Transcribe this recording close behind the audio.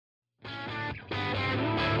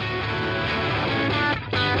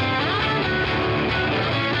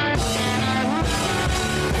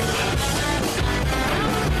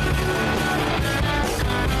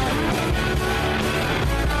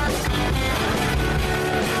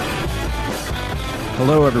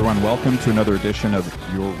Hello, everyone. Welcome to another edition of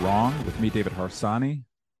You're Wrong with me, David Harsanyi,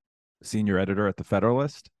 senior editor at the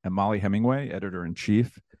Federalist, and Mollie Hemingway,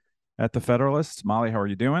 editor-in-chief at the Federalist. Mollie, how are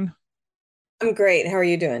you doing? I'm great. How are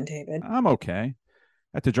you doing, David? I'm okay.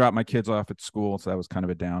 I had to drop my kids off at school, so that was kind of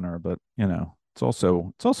a downer, but it's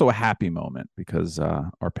also a happy moment because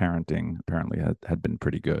our parenting apparently had been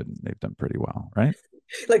pretty good and they've done pretty well, right?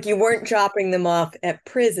 Like you weren't dropping them off at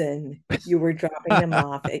prison, you were dropping them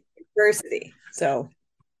off at university. So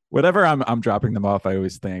Whatever I'm dropping them off, I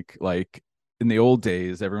always think like in the old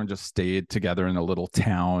days, everyone just stayed together in a little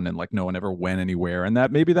town and like no one ever went anywhere. And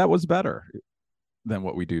that maybe that was better than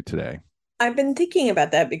what we do today. I've been thinking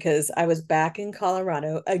about that because I was back in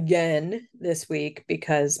Colorado again this week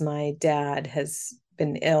because my dad has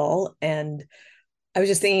been ill. And I was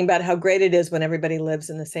just thinking about how great it is when everybody lives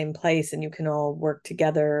in the same place and you can all work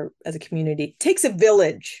together as a community. It takes a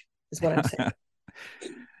village, is what I'm saying.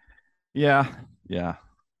 Yeah, yeah.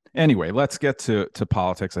 Anyway, let's get to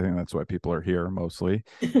politics. I think that's why people are here mostly.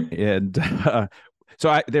 And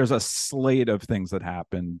there's a slate of things that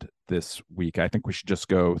happened this week. I think we should just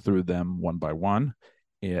go through them one by one,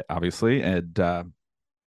 obviously. And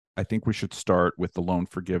I think we should start with the loan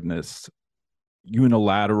forgiveness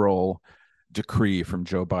unilateral decree from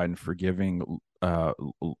Joe Biden forgiving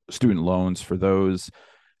student loans for those. I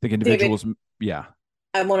think individuals. David, Yeah.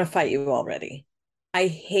 I want to fight you already. I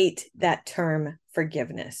hate that term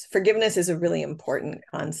forgiveness. Forgiveness is a really important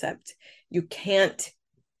concept. You can't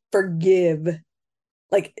forgive.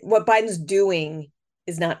 Like what Biden's doing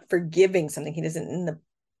is not forgiving something. He isn't in the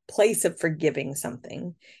place of forgiving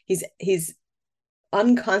something. He's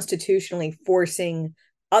unconstitutionally forcing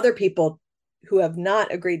other people who have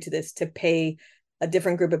not agreed to this to pay a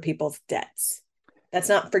different group of people's debts. That's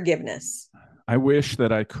not forgiveness. I wish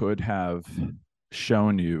that I could have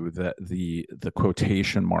shown you that the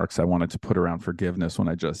quotation marks I wanted to put around forgiveness when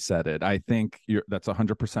I just said it. I think that's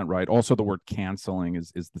 100% right. Also, the word canceling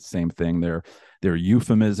is the same thing. They're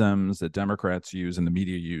euphemisms that Democrats use and the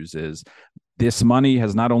media uses. This money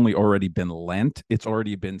has not only already been lent, it's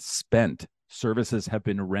already been spent. Services have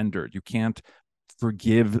been rendered. You can't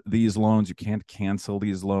forgive these loans. You can't cancel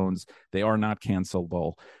these loans. They are not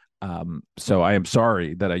cancelable. So I am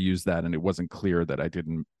sorry that I used that, and it wasn't clear that I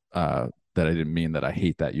didn't mean that I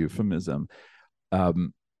hate that euphemism.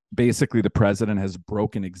 Basically, the president has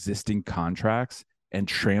broken existing contracts and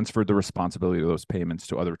transferred the responsibility of those payments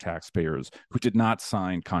to other taxpayers who did not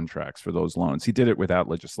sign contracts for those loans. He did it without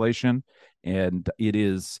legislation, and it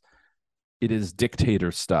is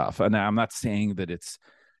dictator stuff. And I'm not saying that it's,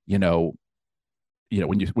 when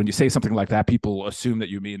you say something like that, people assume that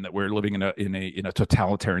you mean that we're living in a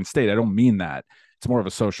totalitarian state. I don't mean that. It's more of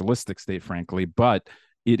a socialistic state, frankly, but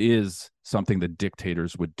it is something that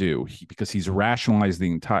dictators would do because he's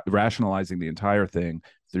rationalizing the entire thing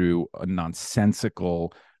through a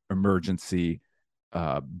nonsensical emergency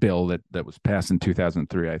bill that was passed in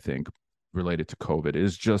 2003, I think, related to COVID.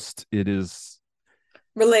 It is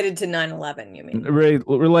Related to 9/11, you mean?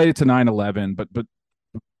 related to 9/11,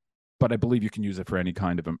 but I believe you can use it for any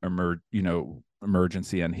kind of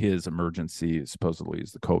emergency, and his emergency supposedly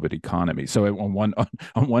is the COVID economy. So on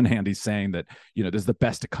one hand, he's saying that this is the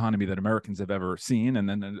best economy that Americans have ever seen, and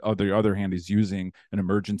then on the other hand, he's using an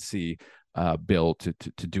emergency bill to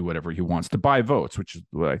do whatever he wants to buy votes, which is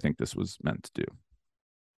what I think this was meant to do.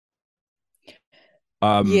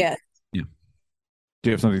 Yeah. Yeah. Do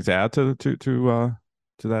you have something to add to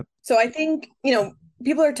that? So I think,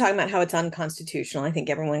 people are talking about how it's unconstitutional. I think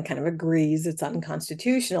everyone kind of agrees it's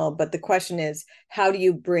unconstitutional, but the question is, how do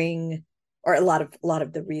you bring, or a lot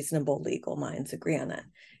of the reasonable legal minds agree on that.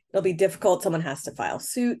 It'll be difficult. Someone has to file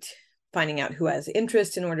suit. Finding out who has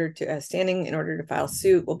interest standing in order to file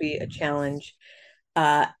suit will be a challenge.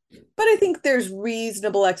 But I think there's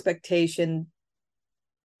reasonable expectation,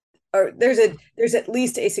 or there's at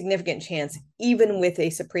least a significant chance, even with a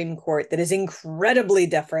Supreme Court that is incredibly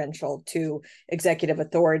deferential to executive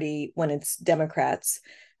authority when it's Democrats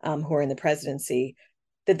who are in the presidency,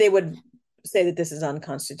 that they would say that this is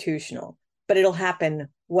unconstitutional. But it'll happen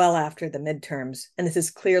well after the midterms, and this is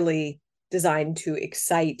clearly designed to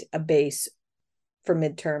excite a base for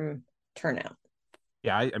midterm turnout.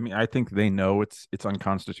 Yeah, I mean, I think they know it's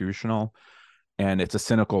unconstitutional, and it's a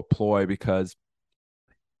cynical ploy because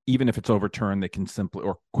even if it's overturned, they can simply,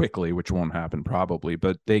 or quickly, which won't happen probably,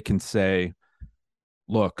 but they can say,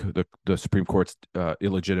 look, the Supreme Court's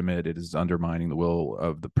illegitimate. It is undermining the will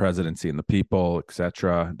of the presidency and the people,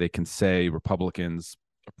 etc. They can say Republicans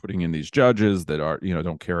are putting in these judges that are,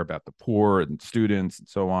 don't care about the poor and students and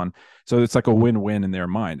so on. So it's like a win-win in their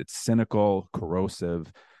mind. It's cynical,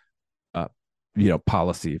 corrosive,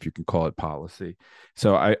 policy, if you can call it policy.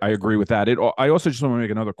 So I agree with that. I also just want to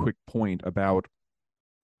make another quick point about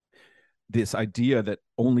this idea that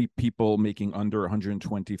only people making under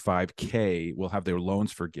 125K will have their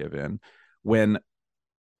loans forgiven, when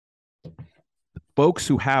folks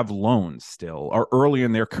who have loans still are early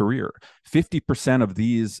in their career. 50% of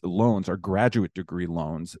these loans are graduate degree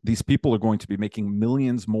loans. These people are going to be making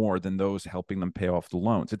millions more than those helping them pay off the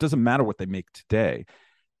loans. It doesn't matter what they make today.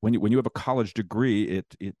 When you have a college degree,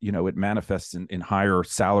 it manifests in higher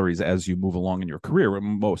salaries as you move along in your career.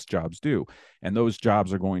 Most jobs do, and those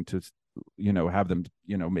jobs are going to have them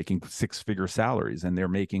making six-figure salaries, and they're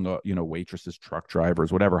making waitresses, truck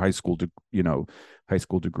drivers, whatever high school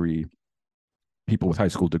degree people with high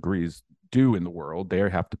school degrees do in the world. They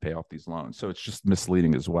have to pay off these loans, so it's just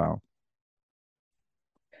misleading as well.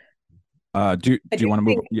 Do you want to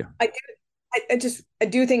move? Yeah, I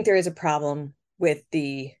do think there is a problem with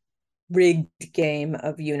the rigged game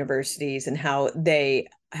of universities and how they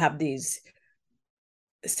have these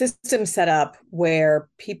systems set up where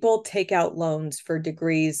people take out loans for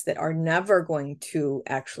degrees that are never going to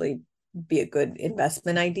actually be a good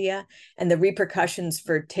investment idea. And the repercussions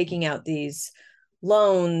for taking out these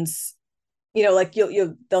loans, like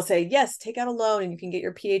they'll say, yes, take out a loan and you can get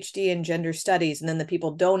your PhD in gender studies. And then the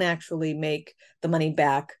people don't actually make the money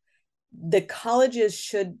back. The colleges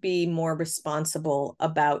should be more responsible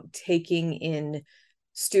about taking in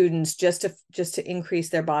students just to increase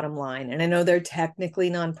their bottom line. And I know they're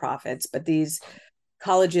technically nonprofits, but these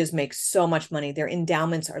colleges make so much money. Their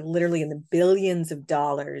endowments are literally in the billions of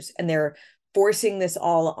dollars, and they're forcing this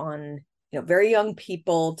all on very young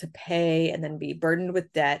people to pay and then be burdened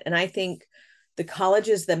with debt. And I think the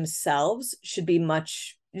colleges themselves should be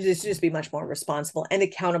much more responsible and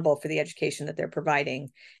accountable for the education that they're providing,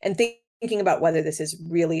 and thinking about whether this is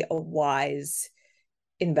really a wise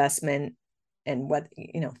investment, and what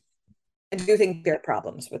I do think there are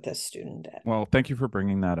problems with this student debt. Well, thank you for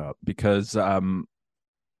bringing that up, because I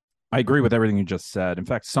agree with everything you just said. In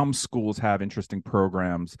fact, some schools have interesting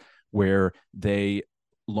programs where they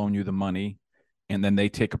loan you the money and then they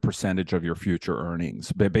take a percentage of your future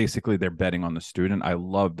earnings. But basically, they're betting on the student. I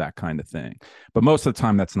love that kind of thing. But most of the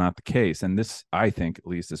time, that's not the case. And this, I think, at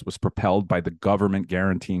least, this was propelled by the government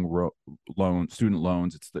guaranteeing student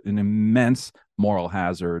loans. It's an immense moral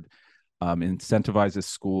hazard. Incentivizes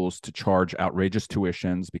schools to charge outrageous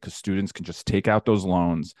tuitions because students can just take out those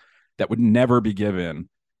loans that would never be given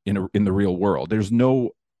in the real world. There's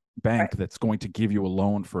no bank that's going to give you a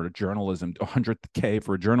loan for a journalism, 100K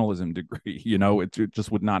for a journalism degree. It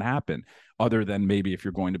just would not happen, other than maybe if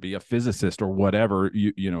you're going to be a physicist or whatever,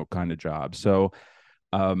 kind of job. So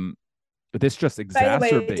this just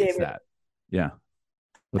exacerbates that. Yeah.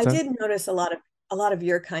 I did notice a lot of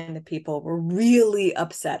your kind of people were really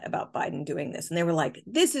upset about Biden doing this. And they were like,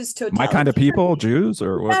 this is totalitarian. My kind of people, Jews,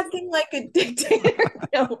 or what? Acting like a dictator.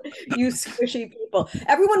 You squishy people.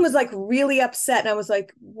 Everyone was like really upset. And I was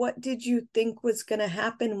like, what did you think was going to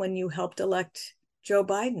happen when you helped elect Joe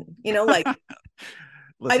Biden? Listen,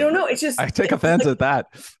 I don't know. It's just, I take offense at that.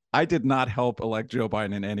 I did not help elect Joe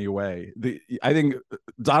Biden in any way. I think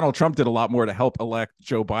Donald Trump did a lot more to help elect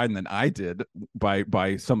Joe Biden than I did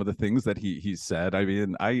by some of the things that he said. I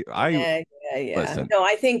mean, yeah. Listen. No,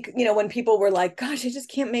 I think, when people were like, gosh, I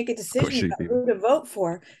just can't make a decision about who to vote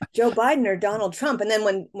for, Joe Biden or Donald Trump. And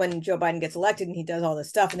then when Joe Biden gets elected and he does all this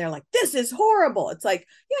stuff and they're like, this is horrible. It's like,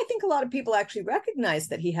 yeah, I think a lot of people actually recognize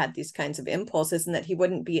that he had these kinds of impulses and that he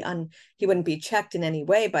wouldn't be checked in any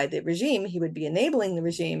way by the regime. He would be enabling the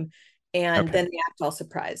regime. And then they act all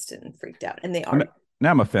surprised and freaked out. And they are. Now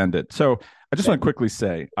I'm offended. So I just want to quickly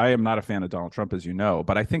say, I am not a fan of Donald Trump, as you know,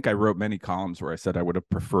 but I think I wrote many columns where I said I would have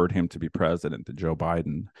preferred him to be president than Joe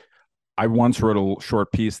Biden. I once wrote a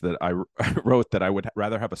short piece that I wrote that I would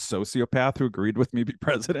rather have a sociopath who agreed with me be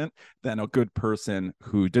president than a good person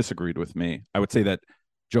who disagreed with me. I would say that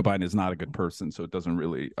Joe Biden is not a good person, so it doesn't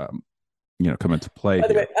really, come into play. By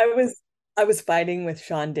the way, I was fighting with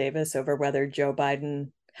Sean Davis over whether Joe Biden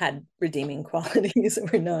had redeeming qualities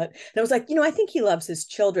or not. And I was like, I think he loves his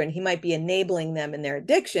children. He might be enabling them in their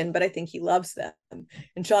addiction, but I think he loves them.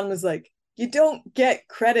 And Sean was like, you don't get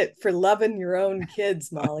credit for loving your own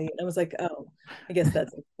kids, Mollie. And I was like, oh, I guess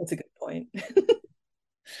that's a good point.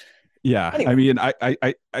 Yeah. Anyway. I mean,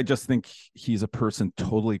 I just think he's a person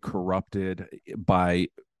totally corrupted by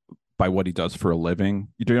what he does for a living.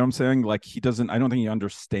 You know what I'm saying? Like, I don't think he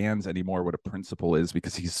understands anymore what a principle is,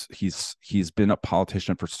 because he's been a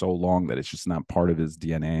politician for so long that it's just not part of his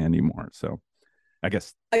DNA anymore. So I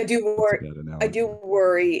guess I do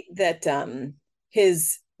worry that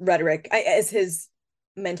his rhetoric, as his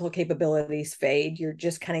mental capabilities fade. You're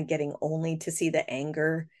just kind of getting only to see the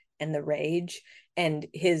anger and the rage. And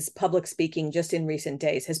his public speaking just in recent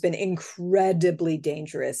days has been incredibly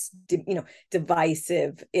dangerous,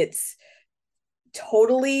 divisive. It's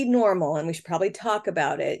totally normal, and we should probably talk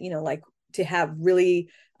about it, like to have really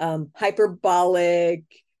hyperbolic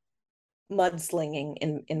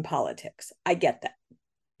mudslinging in politics. I get that.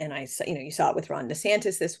 And I saw, you saw it with Ron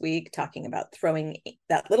DeSantis this week talking about throwing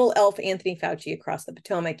that little elf Anthony Fauci across the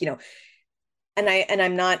Potomac, and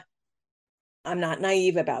I'm not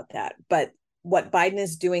naive about that. But what Biden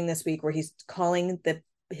is doing this week, where he's calling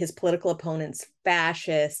his political opponents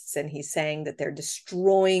fascists, and he's saying that they're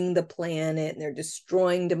destroying the planet and they're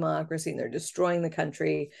destroying democracy and they're destroying the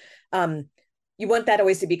country. You want that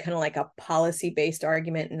always to be kind of like a policy-based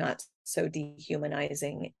argument and not so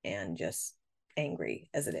dehumanizing and just angry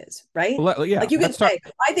as it is, right? Well, yeah, like you can say,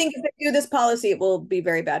 I think if they do this policy, it will be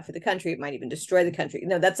very bad for the country. It might even destroy the country.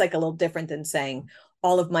 That's like a little different than saying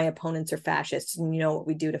all of my opponents are fascists, and you know what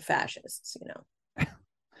we do to fascists,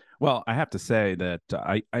 Well, I have to say that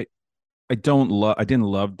I didn't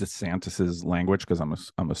love DeSantis's language because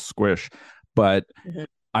I'm a squish, but mm-hmm.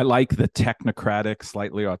 I like the technocratic,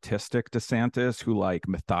 slightly autistic DeSantis who like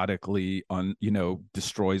methodically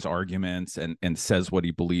destroys arguments and says what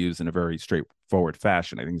he believes in a very straightforward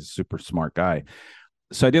fashion. I think he's a super smart guy.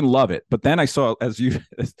 So I didn't love it, but then I saw, as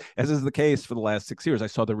is the case for the last 6 years, I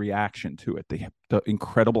saw the reaction to it, the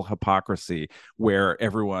incredible hypocrisy where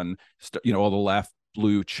everyone, all the left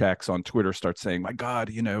blue checks on Twitter start saying, "My God,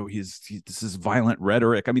 this is violent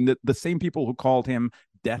rhetoric." I mean, the same people who called him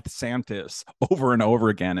Death Santis over and over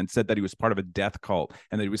again and said that he was part of a death cult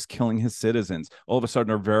and that he was killing his citizens, all of a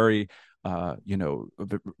sudden are very are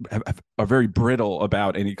very brittle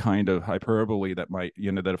about any kind of hyperbole that might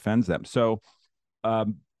that offends them. So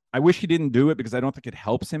I wish he didn't do it because I don't think it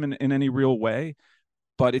helps him in any real way,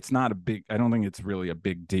 but it's not I don't think it's really a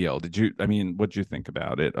big deal. What did you think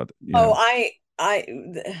about it?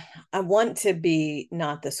 I want to be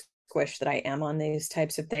not the squish that I am on these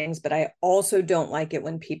types of things, but I also don't like it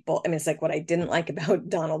when people, it's like what I didn't like about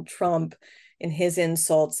Donald Trump and his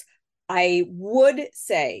insults. I would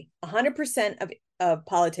say 100% of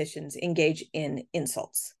politicians engage in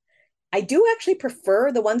insults. I do actually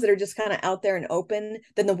prefer the ones that are just kind of out there and open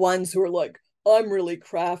than the ones who are like, I'm really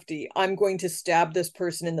crafty. I'm going to stab this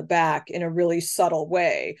person in the back in a really subtle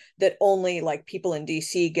way that only like people in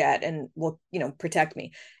DC get and will, protect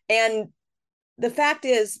me. And the fact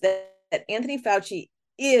is that Anthony Fauci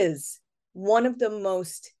is one of the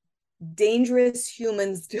most dangerous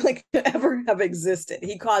humans to like ever have existed.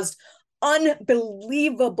 He caused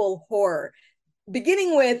unbelievable horror,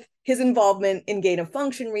 beginning with his involvement in gain of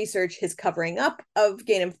function research, his covering up of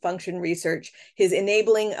gain of function research, his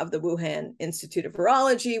enabling of the Wuhan Institute of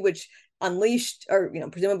Virology, which unleashed or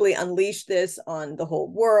presumably unleashed this on the whole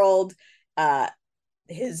world.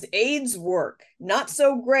 His AIDS work, not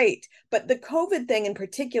so great, but the COVID thing in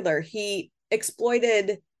particular, he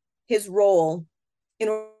exploited his role in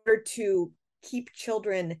order to keep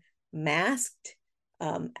children masked,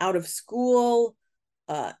 out of school,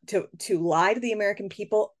 to lie to the American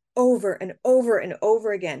people over and over and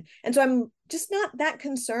over again. And so I'm just not that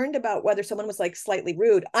concerned about whether someone was like slightly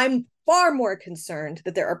rude. I'm far more concerned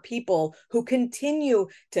that there are people who continue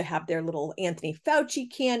to have their little Anthony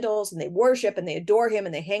Fauci candles and they worship and they adore him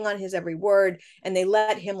and they hang on his every word and they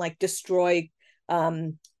let him like destroy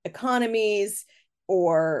economies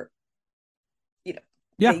or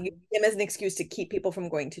they use him as an excuse to keep people from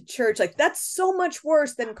going to church. Like that's so much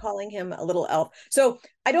worse than calling him a little elf. So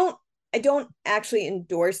I don't actually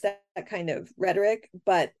endorse that kind of rhetoric,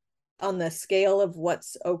 but on the scale of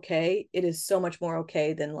what's okay, it is so much more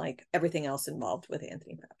okay than like everything else involved with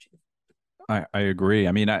Anthony Fauci. I agree.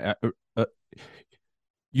 I mean,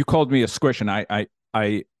 you called me a squish, and I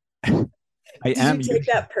Did you take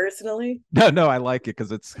that personally? No, I like it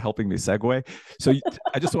because it's helping me segue. So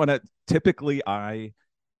I just want to. Typically, I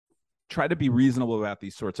try to be reasonable about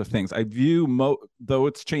these sorts of things. I view, though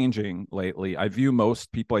it's changing lately, I view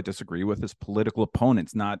most people I disagree with as political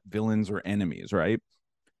opponents, not villains or enemies, right?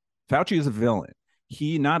 Fauci is a villain.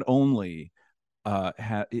 He not only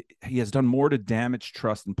he has done more to damage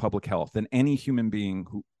trust in public health than any human being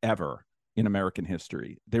who ever in American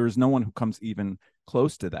history. There is no one who comes even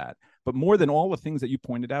close to that. But more than all the things that you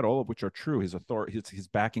pointed out, all of which are true, his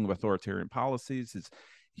backing of authoritarian policies,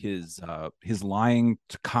 his lying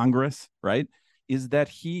to Congress, right, is that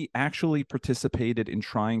he actually participated in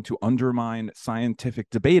trying to undermine scientific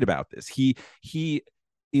debate about this. He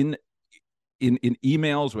in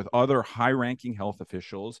emails with other high-ranking health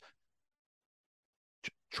officials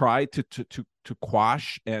try to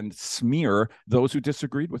quash and smear those who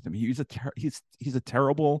disagreed with him. He's a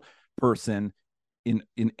terrible person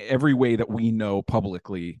in every way that we know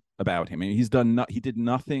publicly about him. I mean, he did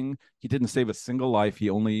nothing. He didn't save a single life. He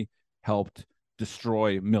only helped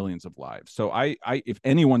destroy millions of lives. So I if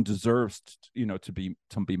anyone deserves to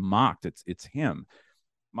be mocked, it's him.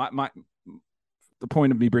 The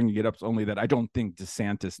point of me bringing it up is only that I don't think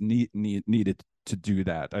DeSantis needed to do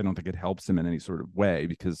that. I don't think it helps him in any sort of way,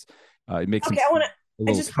 because it makes him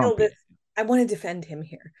I just feel that I want to defend him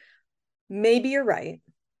here. Maybe you're right,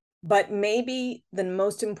 but maybe the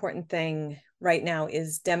most important thing right now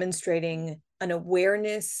is demonstrating an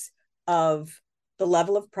awareness of the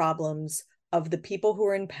level of problems of the people who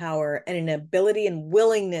are in power and an ability and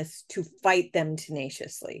willingness to fight them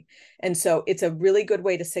tenaciously. And so it's a really good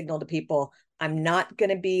way to signal to people, I'm not going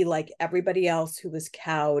to be like everybody else who was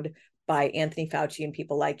cowed by Anthony Fauci and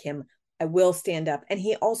people like him. I will stand up. And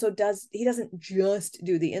he doesn't just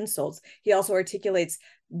do the insults. He also articulates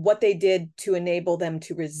what they did to enable them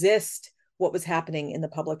to resist what was happening in the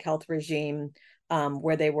public health regime,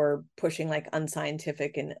 where they were pushing like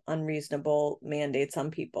unscientific and unreasonable mandates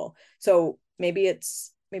on people. So maybe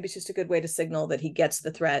it's just a good way to signal that he gets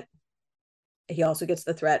the threat. He also gets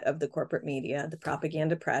the threat of the corporate media, the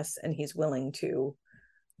propaganda press, and he's willing to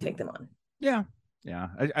take them on. Yeah.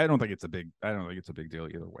 I don't think it's a big deal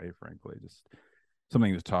either way, frankly. Just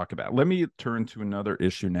something to talk about. Let me turn to another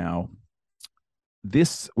issue now.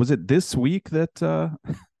 Was it this week that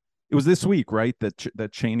it was this week, right?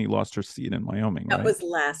 That Cheney lost her seat in Wyoming. That right? was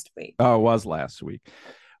last week. Oh, it was last week.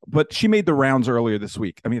 But she made the rounds earlier this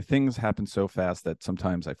week. I mean, things happen so fast that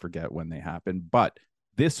sometimes I forget when they happen. But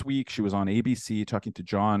this week, she was on ABC talking to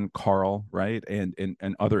John Carl, right? And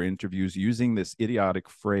other interviews using this idiotic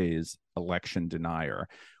phrase, election denier,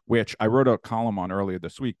 which I wrote a column on earlier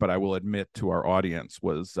this week, but I will admit to our audience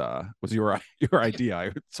was your idea.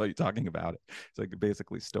 I saw you talking about it. So I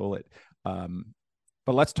basically stole it.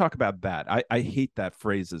 But let's talk about that. I hate that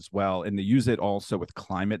phrase as well. And they use it also with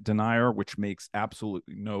climate denier, which makes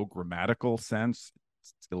absolutely no grammatical sense.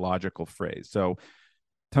 It's an illogical phrase. So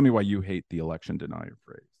tell me why you hate the election denier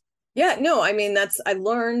phrase. Yeah, no, I mean, I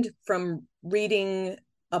learned from reading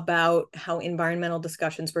about how environmental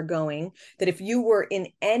discussions were going, that if you were in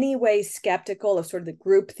any way skeptical of sort of the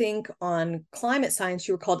groupthink on climate science,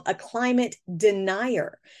 you were called a climate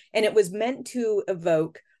denier. And it was meant to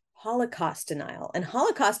evoke Holocaust denial. And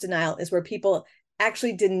Holocaust denial is where people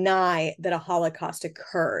actually deny that a Holocaust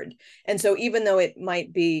occurred. And so even though it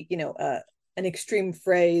might be, an extreme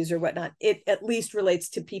phrase or whatnot, it at least relates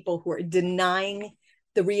to people who are denying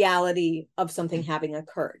the reality of something having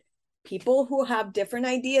occurred. People who have different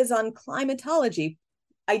ideas on climatology,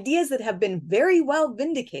 ideas that have been very well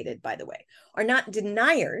vindicated, by the way, are not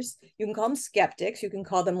deniers. You can call them skeptics. You can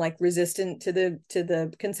call them like resistant to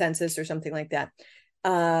the consensus or something like that.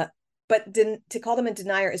 But to call them a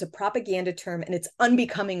denier is a propaganda term, and it's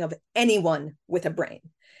unbecoming of anyone with a brain.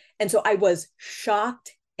 And so I was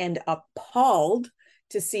shocked and appalled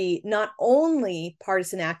to see not only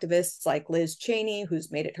partisan activists like Liz Cheney,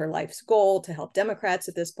 who's made it her life's goal to help Democrats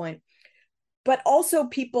at this point, but also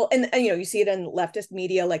people, and you see it in leftist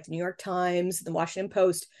media like the New York Times, the Washington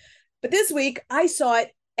Post. But this week I saw it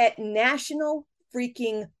at National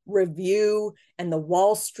freaking Review and the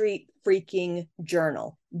Wall Street freaking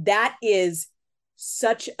Journal. That is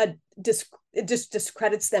such it just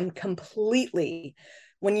discredits them completely.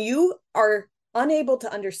 When you are unable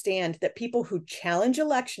to understand that people who challenge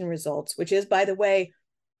election results, which is, by the way,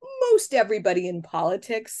 most everybody in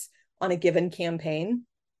politics on a given campaign,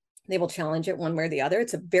 they will challenge it one way or the other.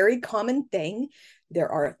 It's a very common thing. There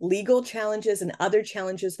are legal challenges and other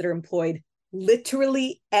challenges that are employed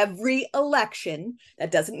literally every election.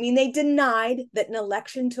 That doesn't mean they denied that an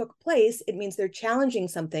election took place. It means they're challenging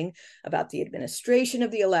something about the administration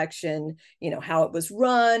of the election, how it was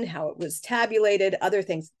run, how it was tabulated, other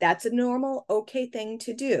things. That's a normal, okay thing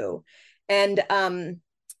to do. And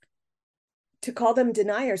to call them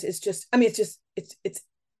deniers is just, it's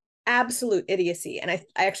absolute idiocy. And I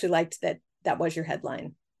actually liked that was your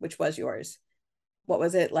headline, which was yours. What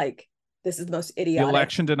was it like? This is the most idiotic. The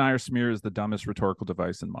election denier smear is the dumbest rhetorical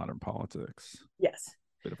device in modern politics. Yes.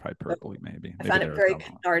 Bit of hyperbole, maybe. I found it very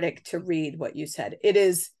cathartic to read what you said. It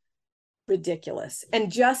is ridiculous.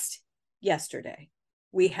 And just yesterday,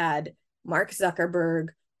 we had Mark Zuckerberg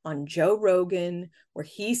on Joe Rogan, where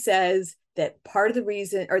he says that part of the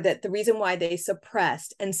reason, or that the reason why they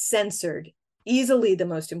suppressed and censored easily the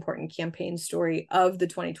most important campaign story of the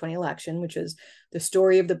 2020 election, which is the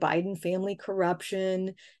story of the Biden family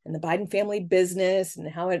corruption and the Biden family business and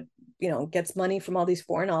how it, gets money from all these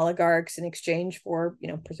foreign oligarchs in exchange for,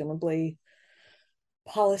 presumably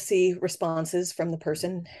policy responses from the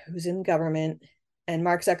person who's in government. And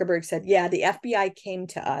Mark Zuckerberg said, yeah, the FBI came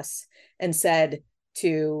to us and said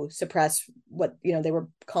to suppress what, they were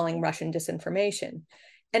calling Russian disinformation.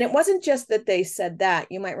 And it wasn't just that they said that.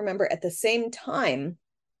 You might remember at the same time,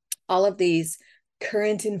 all of these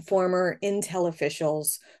current and former intel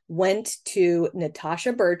officials went to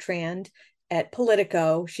Natasha Bertrand at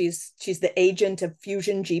Politico. She's the agent of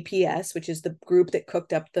Fusion GPS, which is the group that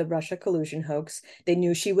cooked up the Russia collusion hoax. They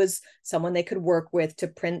knew she was someone they could work with to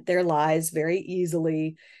print their lies very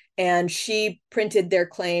easily. And she printed their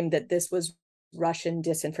claim that this was Russian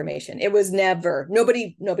disinformation. It was never,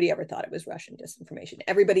 nobody ever thought it was Russian disinformation.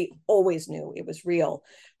 Everybody always knew it was real.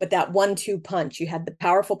 But that 1-2 punch, you had the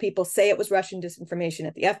powerful people say it was Russian disinformation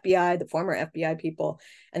at the FBI, the former FBI people,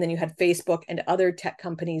 and then you had Facebook and other tech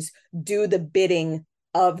companies do the bidding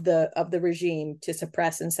of the regime to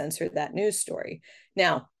suppress and censor that news story.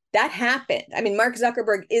 Now, that happened. I mean, Mark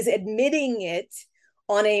Zuckerberg is admitting it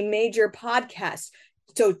on a major podcast.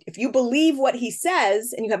 So if you believe what he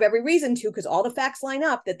says, and you have every reason to, because all the facts line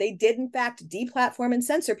up that they did in fact deplatform and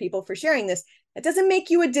censor people for sharing this, that doesn't make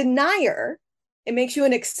you a denier. It makes you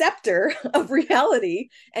an acceptor of reality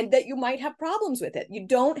and that you might have problems with it. You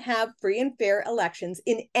don't have free and fair elections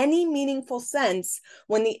in any meaningful sense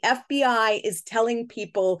when the FBI is telling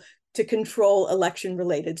people to control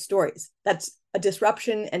election-related stories. That's a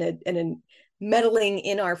disruption and a meddling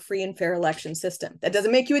in our free and fair election system. That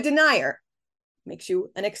doesn't make you a denier. Makes you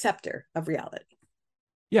an acceptor of reality.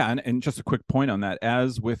 Yeah, and just a quick point on that.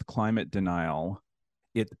 As with climate denial,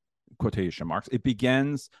 it, quotation marks, it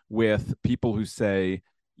begins with people who say,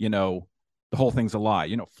 the whole thing's a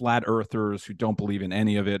lie, flat earthers who don't believe in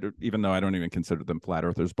any of it, even though I don't even consider them flat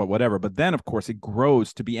earthers, but whatever. But then, of course, it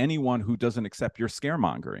grows to be anyone who doesn't accept your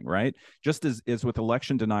scaremongering, right? Just as with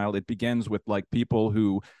election denial, it begins with like people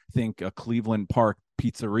who think a Cleveland Park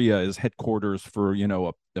pizzeria is headquarters for,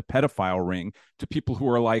 a pedophile ring, to people who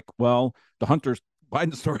are like, well, the Hunter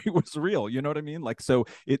Biden story was real. You know what I mean? Like, so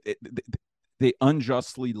they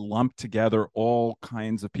unjustly lump together all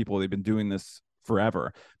kinds of people. They've been doing this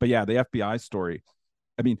forever. But yeah, the FBI story,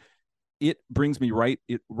 I mean, it brings me right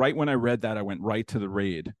when I read that, I went right to the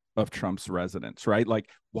raid of Trump's residence, right? Like,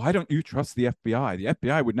 why don't you trust the FBI? The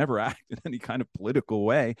FBI would never act in any kind of political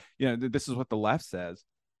way. This is what the left says,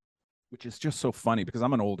 which is just so funny because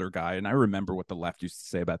I'm an older guy and I remember what the left used to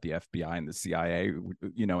say about the FBI and the CIA,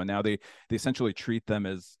 and now they essentially treat them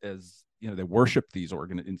as they worship these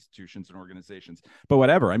institutions and organizations. But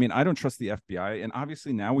whatever. I mean, I don't trust the FBI. And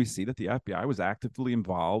obviously now we see that the FBI was actively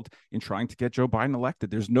involved in trying to get Joe Biden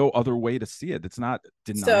elected. There's no other way to see it. It's not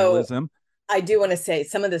denialism. So I do want to say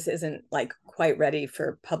some of this isn't like quite ready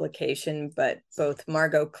for publication, but both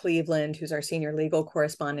Margot Cleveland, who's our senior legal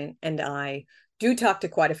correspondent, and I do talk to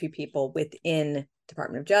quite a few people within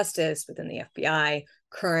Department of Justice, within the FBI,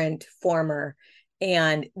 current, former,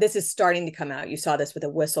 and this is starting to come out. You saw this with a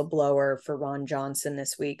whistleblower for Ron Johnson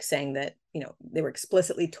this week saying that, they were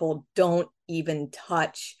explicitly told, don't even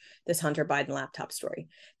touch this Hunter Biden laptop story.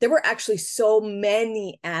 There were actually so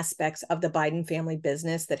many aspects of the Biden family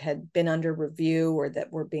business that had been under review or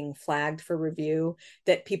that were being flagged for review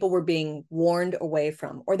that people were being warned away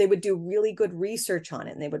from, or they would do really good research on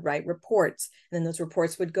it and they would write reports and then those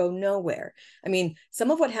reports would go nowhere. I mean, some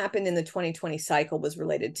of what happened in the 2020 cycle was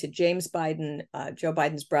related to James Biden, Joe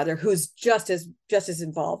Biden's brother, who's just as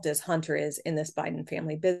involved as Hunter is in this Biden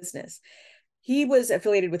family business. He was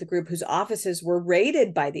affiliated with a group whose offices were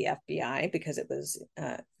raided by the FBI because it was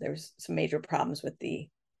there was some major problems with the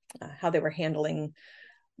how they were handling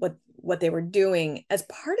what they were doing. As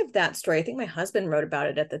part of that story, I think my husband wrote about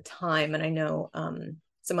it at the time, and I know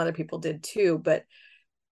some other people did too. But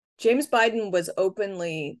James Biden was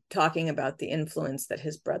openly talking about the influence that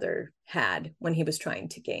his brother had when he was trying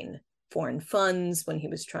to gain foreign funds, when he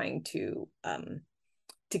was trying to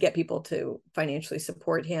get people to financially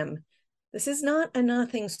support him. This is not a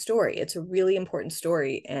nothing story. It's a really important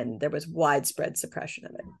story, and there was widespread suppression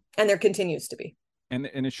of it, and there continues to be. And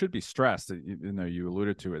it should be stressed, you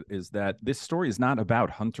alluded to it, is that this story is not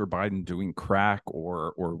about Hunter Biden doing crack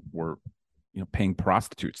or paying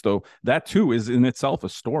prostitutes, though that too is in itself a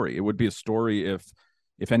story. It would be a story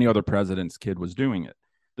if any other president's kid was doing it.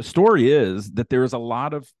 The story is that there is a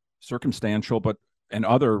lot of circumstantial and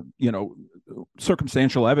other,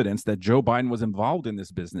 circumstantial evidence that Joe Biden was involved in this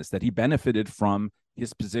business, that he benefited from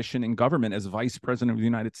his position in government as vice president of the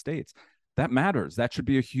United States. That matters. That should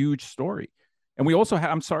be a huge story. And we also have,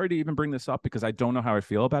 I'm sorry to even bring this up because I don't know how I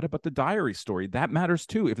feel about it, but the diary story, that matters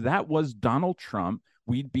too. If that was Donald Trump,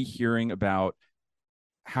 we'd be hearing about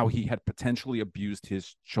how he had potentially abused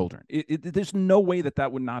his children. There's no way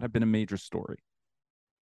that would not have been a major story.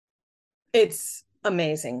 It's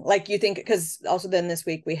amazing. Like, you think, because also then this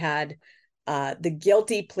week we had the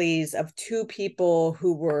guilty pleas of two people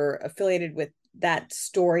who were affiliated with that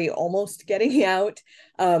story almost getting out.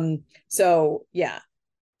 So yeah,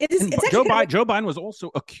 it's Joe Biden was also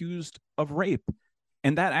accused of rape,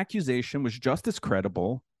 and that accusation was just as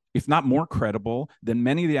credible, if not more credible, than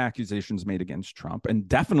many of the accusations made against Trump, and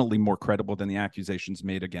definitely more credible than the accusations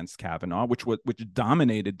made against Kavanaugh, which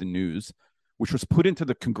dominated the news, which was put into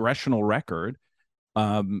the congressional record.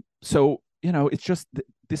 So, you know, it's just,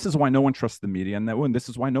 this is why no one trusts the media, and this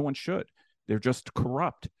is why no one should. They're just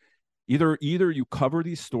corrupt. Either you cover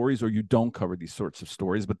these stories or you don't cover these sorts of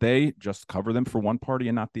stories, but they just cover them for one party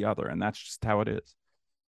and not the other. And that's just how it is.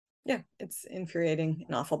 Yeah, it's infuriating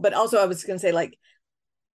and awful. But also, I was going to say, like,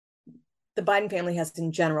 the Biden family has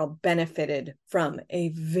in general benefited from a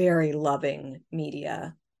very loving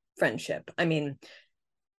media friendship. I mean,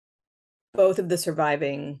 both of the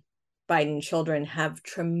surviving Biden children have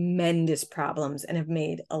tremendous problems and have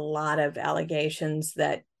made a lot of allegations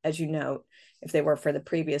that, as you note, if they were for the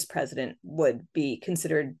previous president, would be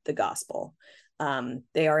considered the gospel.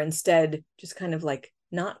 They are instead just kind of like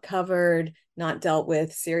not covered, not dealt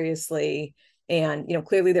with seriously. And, you know,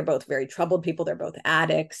 clearly they're both very troubled people. They're both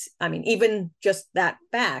addicts. I mean, even just that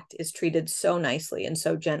fact is treated so nicely and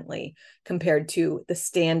so gently compared to the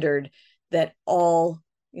standard that all,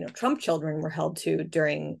 you know, Trump children were held to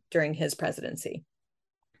during his presidency.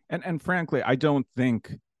 And frankly, I don't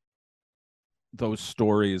think those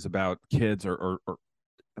stories about kids are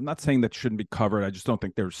I'm not saying that shouldn't be covered. I just don't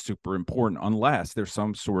think they're super important unless there's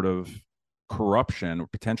some sort of corruption or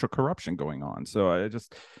potential corruption going on. So I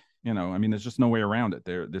just, you know, I mean, there's just no way around it.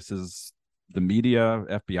 This is the media,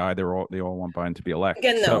 FBI, they all want Biden to be elected.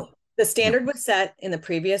 Again, though, the standard was set in the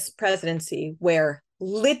previous presidency where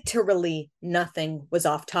literally nothing was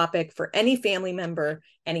off topic for any family member,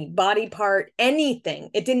 any body part, anything.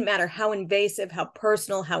 It didn't matter how invasive, how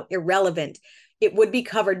personal, how irrelevant. It would be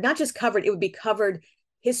covered, not just covered, it would be covered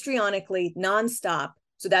histrionically, nonstop.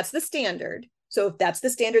 So that's the standard. So if that's the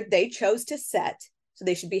standard they chose to set, so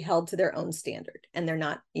they should be held to their own standard, and they're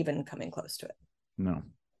not even coming close to it. No.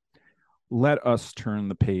 Let us turn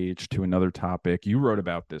the page to another topic you wrote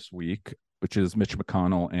about this week, which is Mitch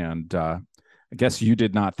McConnell. And I guess you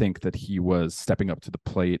did not think that he was stepping up to the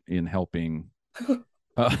plate in helping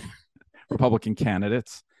Republican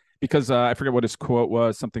candidates, because I forget what his quote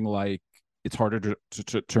was, something like, it's harder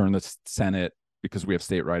to turn the Senate because we have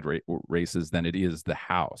statewide races than it is the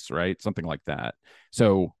House, right? Something like that.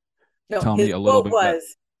 So tell me a little bit.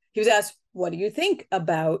 He was asked, what do you think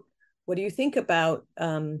about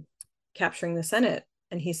capturing the Senate?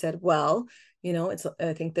 And he said, well, you know,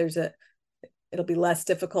 I think it'll be less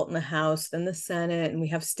difficult in the House than the Senate, and we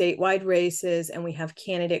have statewide races, and we have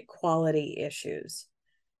candidate quality issues.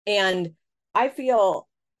 And I feel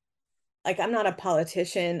like I'm not a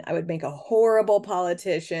politician. I would make a horrible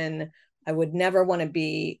politician. I would never want to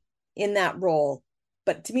be in that role.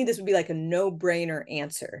 But to me, this would be like a no-brainer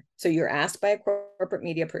answer. So you're asked by a corporate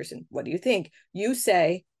media person, what do you think? You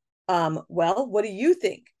say, well, what do you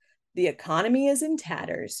think? The economy is in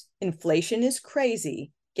tatters. Inflation is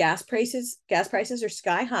crazy. Gas prices are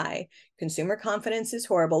sky high. Consumer confidence is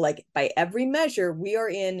horrible. Like, by every measure, we are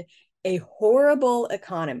in a horrible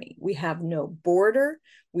economy. We have no border.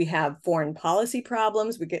 We have foreign policy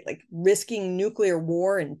problems. We get like risking nuclear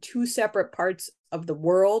war in two separate parts of the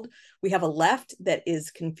world. We have a left that is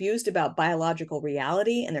confused about biological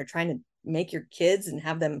reality, and they're trying to make your kids and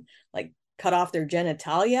have them like cut off their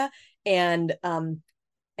genitalia. And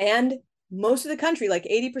most of the country, like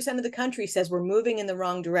 80% of the country, says we're moving in the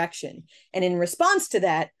wrong direction. And in response to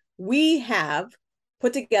that, we have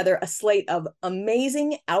put together a slate of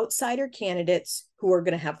amazing outsider candidates who are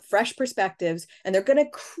going to have fresh perspectives, and they're going to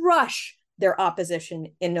crush their opposition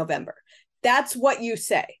in November. That's what you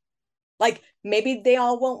say. Like, maybe they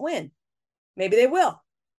all won't win. Maybe they will.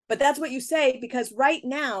 But that's what you say, because right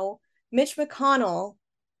now, Mitch McConnell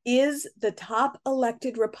is the top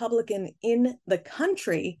elected Republican in the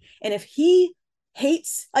country. And if he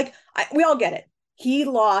hates, we all get it. He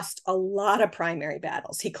lost a lot of primary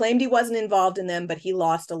battles. He claimed he wasn't involved in them, but he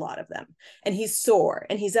lost a lot of them. And he's sore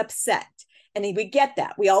and he's upset. And we get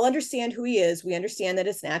that. We all understand who he is. We understand that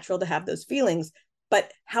it's natural to have those feelings.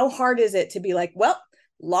 But how hard is it to be like, well,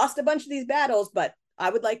 lost a bunch of these battles, but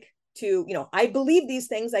I would like to, I believe these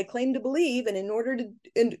things I claim to believe, and in order to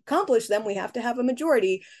accomplish them, we have to have a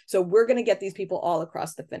majority. So we're going to get these people all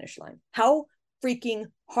across the finish line. How freaking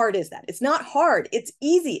hard is that? It's not hard. It's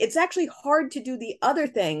easy. It's actually hard to do the other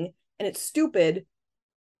thing, and it's stupid.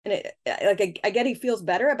 And I get he feels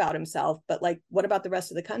better about himself, but like, what about the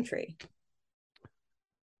rest of the country?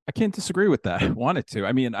 I can't disagree with that. I wanted to.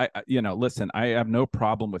 I mean, listen, I have no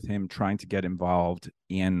problem with him trying to get involved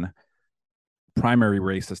in primary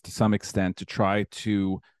races to some extent to try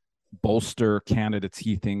to bolster candidates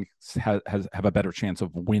he thinks have a better chance of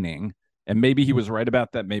winning. And maybe he was right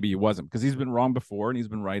about that. Maybe he wasn't, because he's been wrong before and he's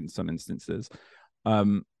been right in some instances.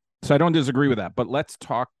 So I don't disagree with that. But let's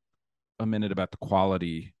talk a minute about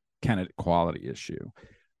the candidate quality issue.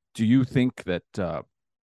 Do you think that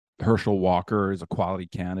Herschel Walker is a quality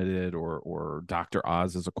candidate, or Dr.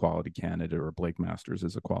 Oz is a quality candidate, or Blake Masters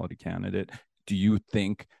is a quality candidate? Do you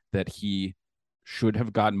think that he should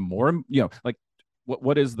have gotten more, like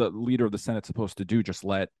what is the leader of the Senate supposed to do? Just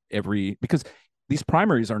let because these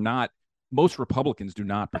primaries are not, most Republicans do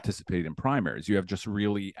not participate in primaries. You have just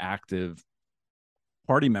really active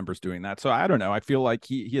party members doing that. So I don't know. I feel like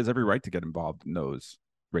he has every right to get involved in those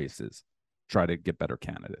races, try to get better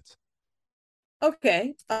candidates.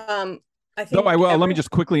 Okay. I think. Let me just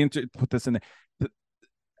quickly put this in there.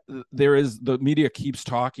 The media keeps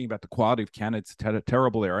talking about the quality of candidates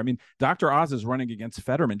terrible there. I mean, Dr. Oz is running against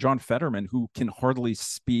John Fetterman, who can hardly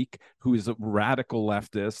speak, who is a radical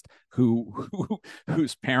leftist,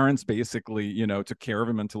 whose parents basically, took care of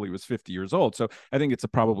him until he was 50 years old. So I think it's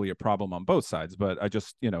probably a problem on both sides, but I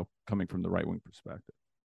just, coming from the right-wing perspective.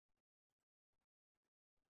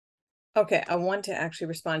 Okay, I want to actually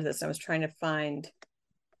respond to this. I was trying to find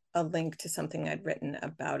a link to something I'd written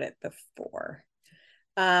about it before.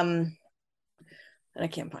 And I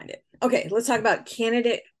can't find it. Okay, let's talk about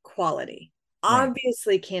candidate quality. Right.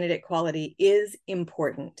 Obviously, candidate quality is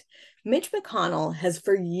important. Mitch McConnell has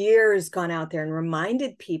for years gone out there and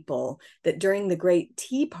reminded people that during the Great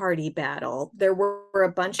Tea Party battle, there were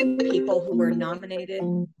a bunch of people who were nominated.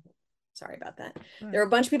 Sorry about that. Right. There were a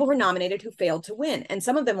bunch of people who were nominated who failed to win, and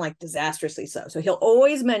some of them like disastrously so. So he'll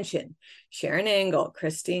always mention Sharon Engel,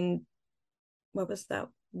 Christine, what was that?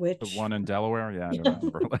 Which the one in Delaware? Yeah, I don't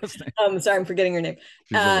remember her last name. Sorry, I'm forgetting her name.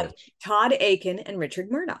 Todd Aiken and Richard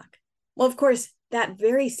Murdoch. Well, of course, that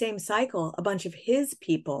very same cycle, a bunch of his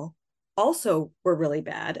people also were really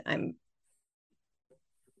bad. I'm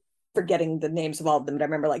forgetting the names of all of them, but I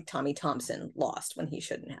remember like Tommy Thompson lost when he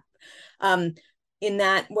shouldn't have. In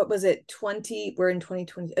that, what was it? We're in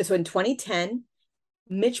 2020. So in 2010,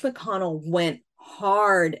 Mitch McConnell went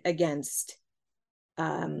hard against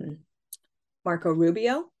Marco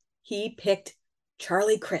Rubio. He picked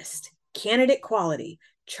Charlie Crist, candidate quality,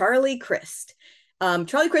 Charlie Crist.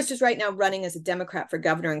 Charlie Crist is right now running as a Democrat for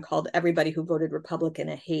governor and called everybody who voted Republican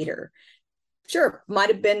a hater. Sure,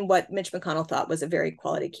 might have been what Mitch McConnell thought was a very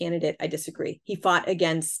quality candidate. I disagree. He fought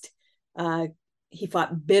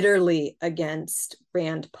bitterly against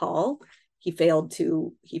Rand Paul. He failed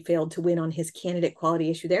to win on his candidate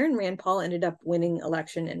quality issue there, and Rand Paul ended up winning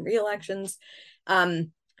election and re-elections.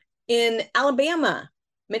 In Alabama,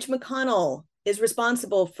 Mitch McConnell is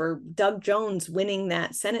responsible for Doug Jones winning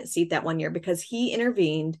that Senate seat that one year because he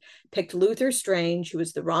intervened, picked Luther Strange, who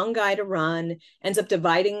was the wrong guy to run, ends up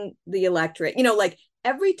dividing the electorate. Like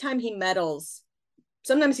every time he meddles,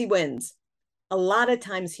 sometimes he wins. A lot of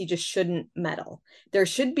times he just shouldn't meddle. There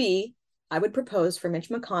should be, I would propose for Mitch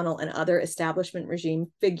McConnell and other establishment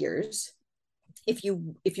regime figures, if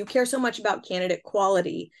you care so much about candidate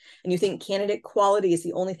quality and you think candidate quality is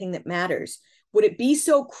the only thing that matters, would it be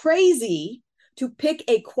so crazy to pick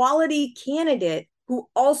a quality candidate who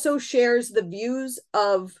also shares the views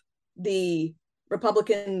of the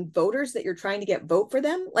Republican voters that you're trying to get vote for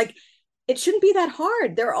them? Like, it shouldn't be that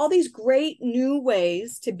hard. There are all these great new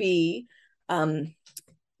ways to be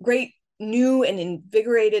great new and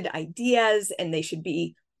invigorated ideas, and they should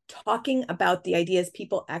be talking about the ideas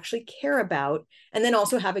people actually care about, and then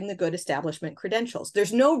also having the good establishment credentials.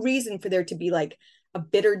 There's no reason for there to be like a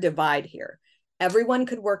bitter divide here. Everyone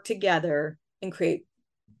could work together and create,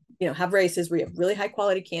 have races where you have really high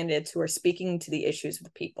quality candidates who are speaking to the issues of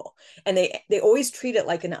the people. And they always treat it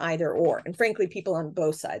like an either or. And frankly, people on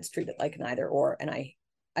both sides treat it like an either or. And I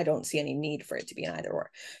don't see any need for it to be an either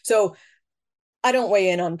or. So I don't weigh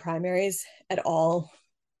in on primaries at all,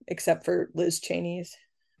 except for Liz Cheney's.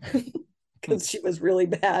 Because she was really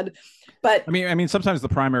bad. But I mean, sometimes the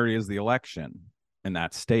primary is the election in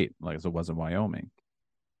that state, like as it was in Wyoming.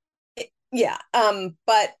 Yeah.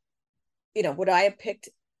 But would I have picked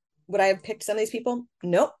some of these people?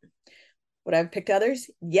 Nope. Would I have picked others?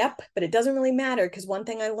 Yep, but it doesn't really matter, because one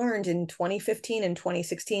thing I learned in 2015 and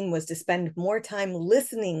 2016 was to spend more time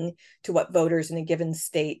listening to what voters in a given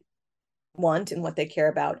state want and what they care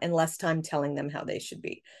about, and less time telling them how they should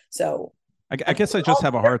be. So I guess I just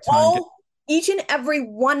have a hard time. Each and every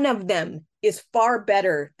one of them is far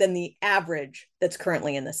better than the average that's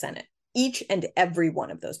currently in the Senate. Each and every one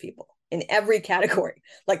of those people in every category,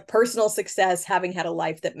 like personal success, having had a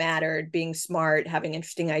life that mattered, being smart, having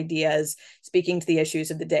interesting ideas, speaking to the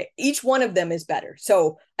issues of the day. Each one of them is better.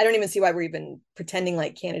 So I don't even see why we're even pretending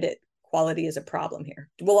like candidate quality is a problem here.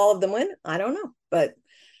 Will all of them win? I don't know, but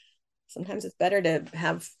sometimes it's better to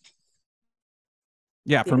have.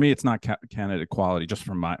 Yeah, for me, it's not candidate quality. Just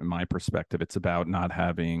from my perspective, it's about not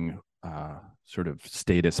having sort of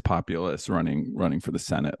status populists running for the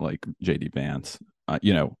Senate like J.D. Vance. I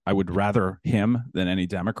would rather him than any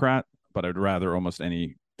Democrat, but I'd rather almost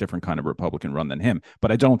any different kind of Republican run than him.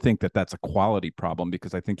 But I don't think that that's a quality problem,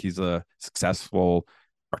 because I think he's a successful,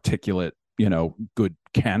 articulate, good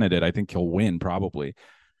candidate. I think he'll win probably.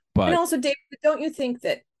 But and also, David, don't you think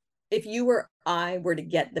that if you or I were to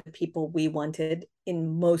get the people we wanted,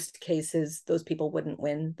 in most cases, those people wouldn't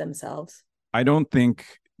win themselves? I don't think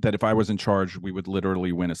that if I was in charge, we would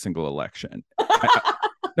literally win a single election.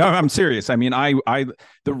 No, I'm serious. I mean,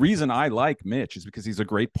 the reason I like Mitch is because he's a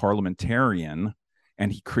great parliamentarian,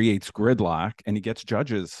 and he creates gridlock, and he gets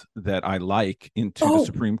judges that I like into the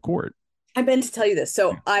Supreme Court. I meant to tell you this.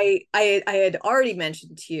 So I had already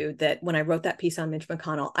mentioned to you that when I wrote that piece on Mitch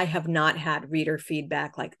McConnell, I have not had reader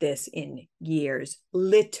feedback like this in years.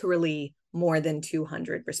 Literally more than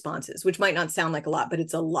 200 responses, which might not sound like a lot, but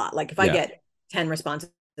it's a lot. Like if I get 10 responses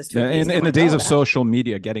to a piece, in the days of social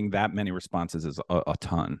media, getting that many responses is a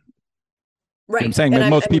ton. Right. I'm saying that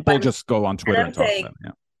most people just go on Twitter and talk about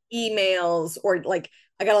it. Emails, or like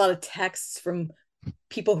I got a lot of texts from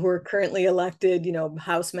people who are currently elected,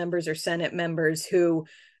 House members or Senate members, who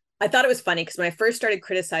I thought it was funny, because when I first started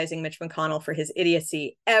criticizing Mitch McConnell for his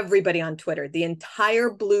idiocy, everybody on Twitter, the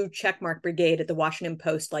entire blue checkmark brigade at the Washington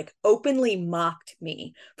Post, like openly mocked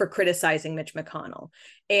me for criticizing Mitch McConnell.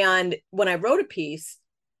 And when I wrote a piece,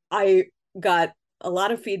 I got a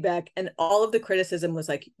lot of feedback, and all of the criticism was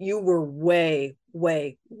like, you were way,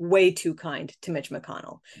 way, way too kind to Mitch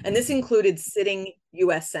McConnell. And this included sitting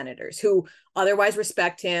U.S. senators who otherwise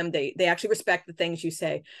respect him. They actually respect the things you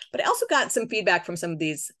say. But I also got some feedback from some of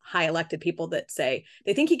these high elected people that say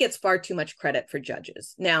they think he gets far too much credit for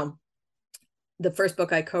judges. Now, the first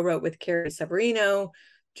book I co-wrote with Carrie Severino,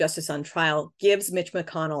 Justice on Trial, gives Mitch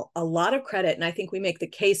McConnell a lot of credit, and I think we make the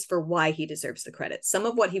case for why he deserves the credit. Some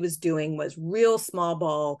of what he was doing was real small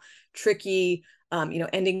ball, tricky,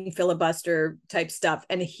 ending filibuster type stuff,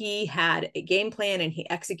 and he had a game plan and he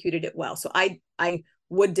executed it well. So I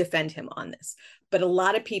would defend him on this. But a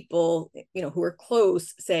lot of people, who are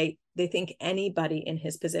close, say they think anybody in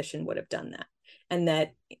his position would have done that, and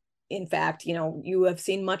that in fact, you have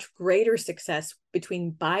seen much greater success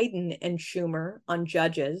between Biden and Schumer on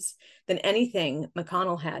judges than anything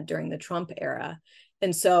McConnell had during the Trump era.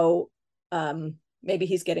 And so maybe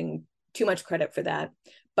he's getting too much credit for that.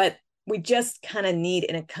 But we just kind of need,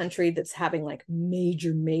 in a country that's having like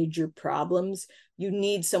major, major problems, you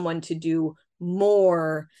need someone to do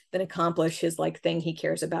more than accomplish his thing he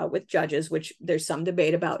cares about with judges, which there's some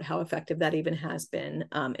debate about how effective that even has been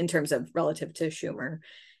in terms of relative to Schumer.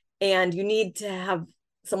 And you need to have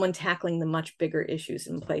someone tackling the much bigger issues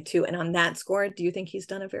in play too. And on that score, do you think he's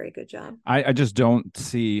done a very good job? I just don't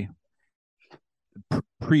see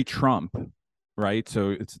pre-Trump, right?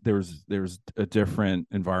 So there's a different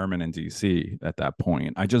environment in DC at that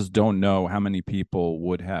point. I just don't know how many people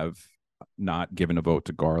would have not given a vote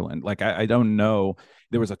to Garland. I don't know.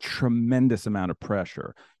 There was a tremendous amount of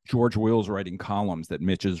pressure. George Will's writing columns that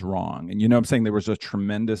Mitch is wrong. And I'm saying there was a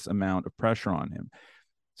tremendous amount of pressure on him.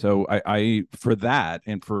 So I for that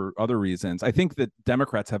and for other reasons, I think that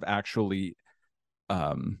Democrats have actually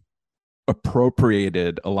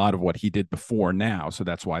appropriated a lot of what he did before now. So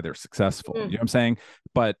that's why they're successful. You know what I'm saying?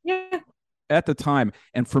 But at the time,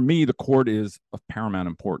 and for me, the court is of paramount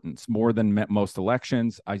importance, more than most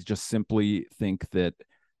elections. I just simply think that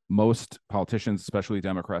most politicians, especially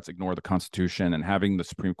Democrats, ignore the Constitution, and having the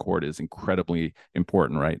Supreme Court is incredibly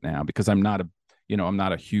important right now, because I'm not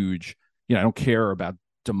a huge, I don't care about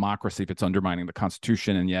democracy if it's undermining the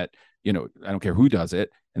Constitution, and yet I don't care who does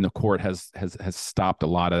it, and the court has stopped a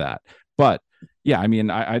lot of that. But I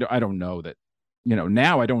mean, I don't know that,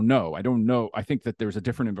 now I don't know. I think that there's a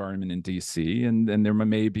different environment in DC, and there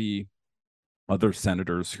may be other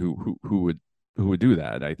senators who would do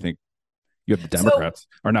that. I think you have the Democrats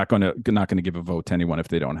are not going to give a vote to anyone if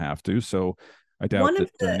they don't have to. So I doubt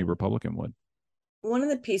that any Republican would. One of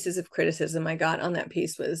the pieces of criticism I got on that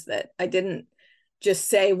piece was that I didn't just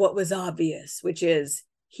say what was obvious, which is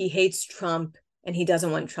he hates Trump and he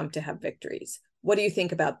doesn't want Trump to have victories. What do you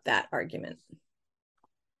think about that argument?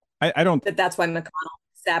 I don't. That's why McConnell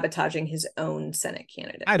is sabotaging his own Senate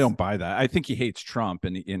candidates. I don't buy that. I think he hates Trump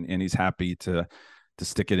and he's happy to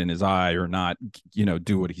stick it in his eye or not,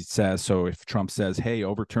 do what he says. So if Trump says, hey,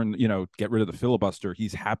 overturn, get rid of the filibuster,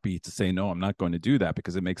 he's happy to say, no, I'm not going to do that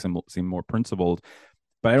because it makes him seem more principled.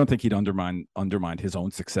 But I don't think he'd undermine his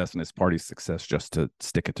own success and his party's success just to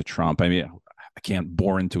stick it to Trump. I mean, I can't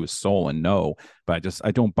bore into his soul and know, but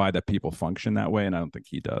I don't buy that people function that way. And I don't think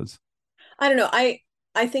he does. I don't know.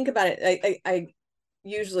 I think about it. I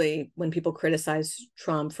usually when people criticize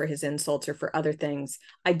Trump for his insults or for other things,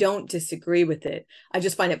 I don't disagree with it. I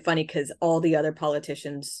just find it funny because all the other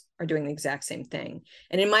politicians are doing the exact same thing.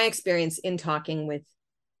 And in my experience in talking with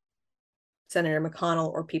Senator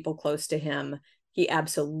McConnell or people close to him, he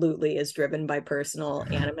absolutely is driven by personal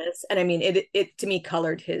animus. And I mean, it to me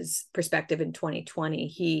colored his perspective in 2020.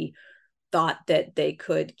 He thought that they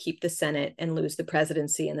could keep the Senate and lose the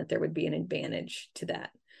presidency and that there would be an advantage to that.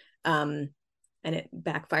 And it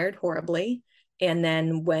backfired horribly. And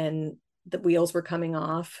then when the wheels were coming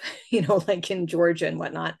off, like in Georgia and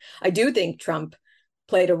whatnot, I do think Trump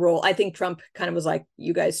played a role. I think Trump kind of was like,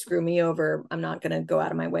 you guys screw me over, I'm not going to go out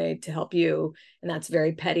of my way to help you. And that's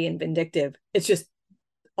very petty and vindictive. It's just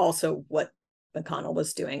also what McConnell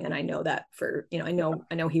was doing. And I know that I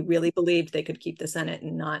know he really believed they could keep the Senate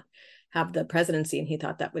and not have the presidency. And he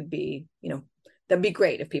thought that would be, that'd be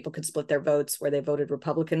great if people could split their votes where they voted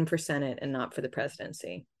Republican for Senate and not for the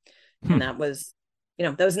presidency. And that was,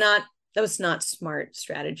 that was not smart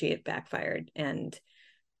strategy. It backfired. And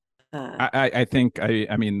I think,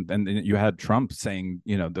 I mean, and you had Trump saying,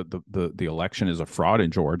 the election is a fraud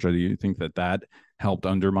in Georgia. Do you think that helped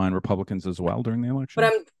undermine Republicans as well during the election?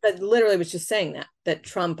 But I literally was just saying that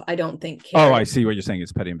Trump, I don't think cared. Oh, I see what you're saying.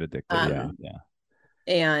 It's petty and vindictive. Yeah.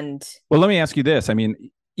 And well, let me ask you this. I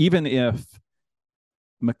mean, even if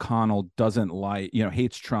McConnell doesn't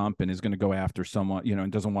hates Trump and is going to go after someone,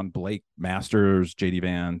 and doesn't want Blake Masters, JD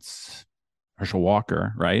Vance, Herschel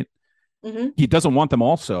Walker, right? Mm-hmm. He doesn't want them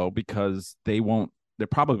also because they're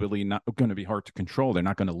probably not going to be hard to control. They're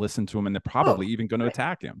not going to listen to him, and they're probably even going to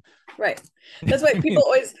attack him. Right. That's why people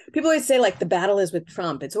always say like the battle is with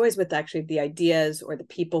Trump. It's always with actually the ideas or the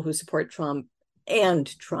people who support Trump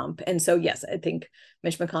and Trump. And so, yes, I think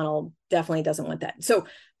Mitch McConnell definitely doesn't want that. So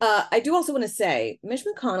I do also want to say Mitch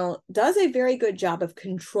McConnell does a very good job of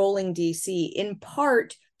controlling DC in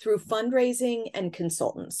part through fundraising and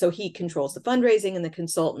consultants. So he controls the fundraising and the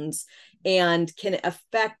consultants and can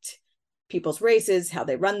affect people's races, how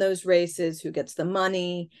they run those races, who gets the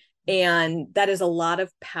money. And that is a lot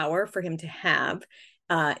of power for him to have.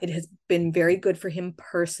 It has been very good for him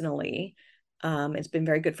personally. It's been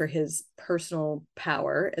very good for his personal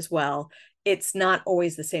power as well. It's not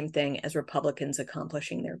always the same thing as Republicans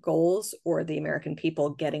accomplishing their goals or the American people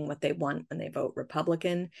getting what they want when they vote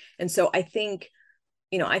Republican. And so I think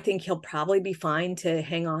he'll probably be fine to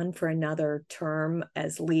hang on for another term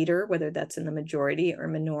as leader, whether that's in the majority or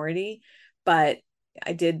minority. But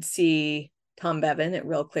I did see Tom Bevan at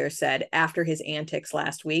Real Clear said after his antics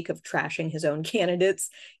last week of trashing his own candidates,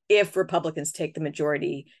 if Republicans take the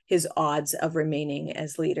majority, his odds of remaining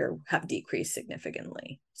as leader have decreased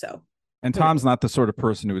significantly. So, and Tom's not the sort of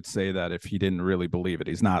person who would say that if he didn't really believe it.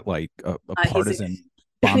 He's not like a partisan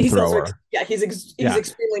bomb thrower. He's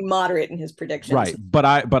extremely moderate in his predictions. Right, but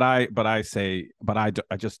I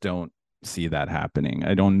just don't see that happening.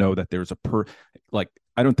 I don't know that there's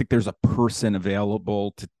I don't think there's a person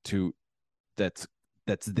available to that's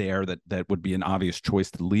there that would be an obvious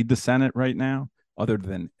choice to lead the Senate right now other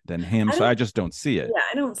than him. So I just don't see it. Yeah,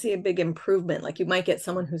 I don't see a big improvement. Like you might get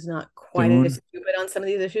someone who's not quite as stupid on some of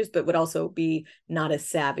these issues, but would also be not as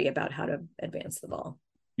savvy about how to advance the ball.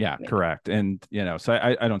 Yeah, maybe. Correct. And, so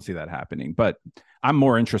I don't see that happening, but I'm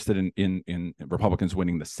more interested in Republicans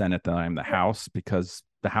winning the Senate than I am the House, because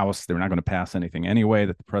the House, they're not going to pass anything anyway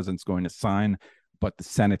that the president's going to sign, but the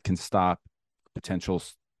Senate can stop potential,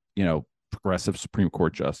 another progressive Supreme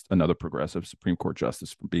Court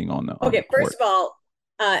justice from being on the Okay, court. First of all,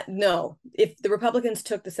 no. If the Republicans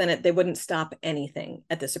took the Senate, they wouldn't stop anything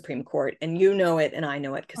at the Supreme Court, and you know it, and I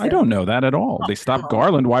know it. I don't know that at all. They stopped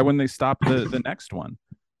Garland. Why wouldn't they stop the next one?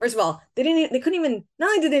 First of all, they couldn't even. Not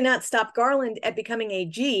only did they not stop Garland at becoming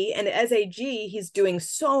AG, and as AG, he's doing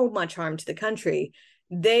so much harm to the country.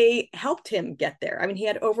 They helped him get there. I mean, he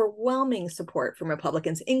had overwhelming support from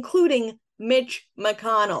Republicans, including Mitch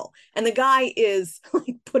McConnell. And the guy is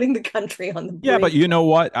like putting the country on the brink. Yeah, but you know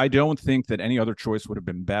what? I don't think that any other choice would have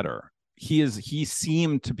been better. He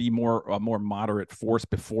seemed to be a more moderate force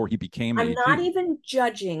before he became I'm AG. not even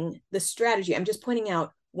judging the strategy. I'm just pointing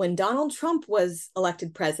out when Donald Trump was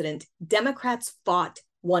elected president, Democrats fought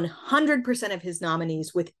 100% of his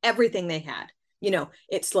nominees with everything they had. You know,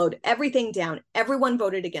 it slowed everything down. Everyone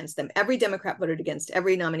voted against them. Every Democrat voted against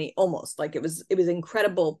every nominee, almost. Like it was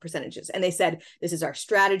incredible percentages. And they said, this is our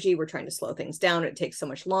strategy. We're trying to slow things down. It takes so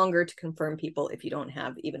much longer to confirm people if you don't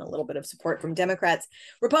have even a little bit of support from Democrats.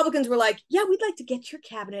 Republicans were like, yeah, we'd like to get your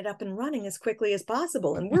cabinet up and running as quickly as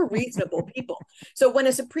possible. And we're reasonable people. So when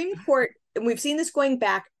a Supreme Court, and we've seen this going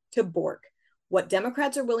back to Bork, what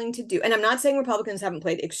Democrats are willing to do, and I'm not saying Republicans haven't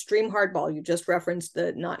played extreme hardball. You just referenced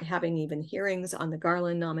the not having even hearings on the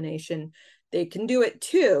Garland nomination. They can do it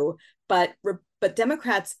too, but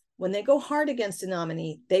Democrats, when they go hard against a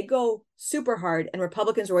nominee, they go super hard, and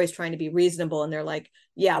Republicans are always trying to be reasonable, and they're like,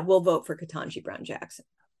 yeah, we'll vote for Ketanji Brown Jackson.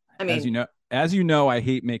 I mean, as you know, I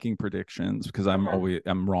hate making predictions because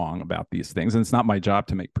I'm wrong about these things, and it's not my job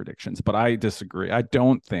to make predictions, but I disagree. I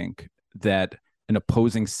don't think that an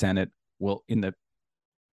opposing Senate will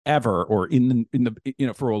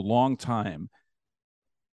for a long time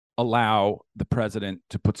allow the president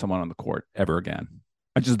to put someone on the court ever again.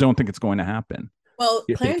 I just don't think it's going to happen. Well,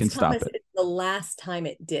 Clarence Thomas is the last time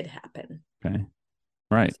it did happen. Okay.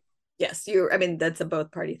 Right. Yes. I mean, that's a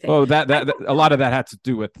both party thing. Oh, that a lot of that had to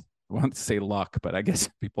do with, I want to say luck, but I guess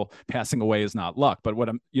people passing away is not luck. But what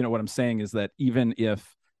I'm saying is that even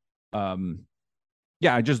if,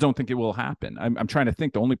 I just don't think it will happen. I'm trying to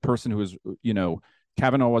think. The only person who is,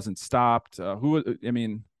 Kavanaugh wasn't stopped.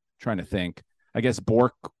 Trying to think. I guess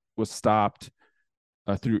Bork was stopped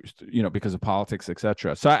through, because of politics,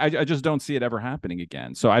 etc. So I just don't see it ever happening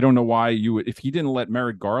again. So I don't know why if he didn't let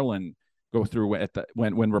Merrick Garland go through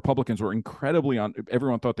when Republicans were incredibly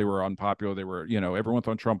everyone thought they were unpopular. They were, everyone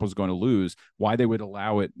thought Trump was going to lose. Why they would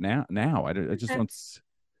allow it now? I just don't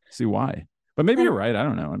see why. But maybe you're right. I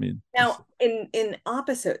don't know. I mean, now in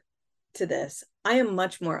opposite to this, I am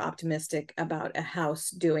much more optimistic about a House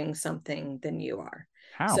doing something than you are.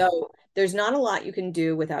 How? So there's not a lot you can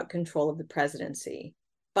do without control of the presidency,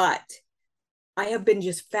 but I have been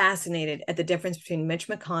just fascinated at the difference between Mitch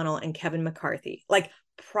McConnell and Kevin McCarthy. Like,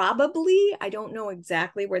 probably, I don't know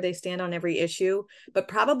exactly where they stand on every issue, but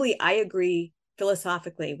probably I agree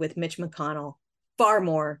philosophically with Mitch McConnell far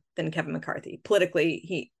more than Kevin McCarthy.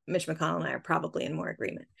 Politically, Mitch McConnell and I are probably in more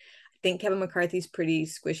agreement. I think Kevin McCarthy's pretty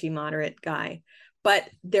squishy, moderate guy, but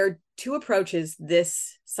their two approaches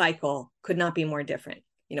this cycle could not be more different.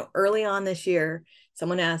 Early on this year,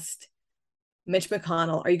 someone asked Mitch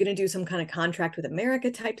McConnell, are you going to do some kind of contract with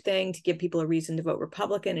America type thing to give people a reason to vote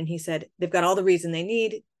Republican? And he said, they've got all the reason they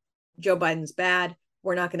need. Joe Biden's bad.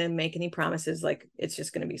 We're not going to make any promises. Like, it's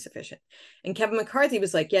just going to be sufficient. And Kevin McCarthy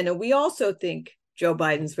was like, yeah, no, we also think Joe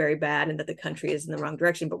Biden's very bad and that the country is in the wrong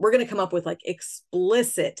direction, but we're going to come up with like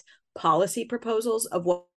explicit policy proposals of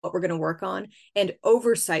what we're going to work on and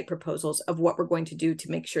oversight proposals of what we're going to do to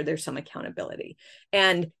make sure there's some accountability.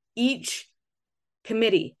 And each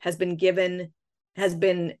committee has been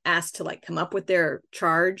asked to like come up with their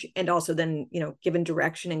charge and also then, given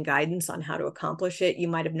direction and guidance on how to accomplish it. You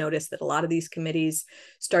might have noticed that a lot of these committees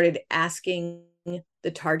started asking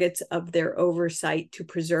the targets of their oversight to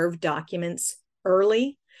preserve documents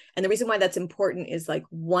early. And the reason why that's important is like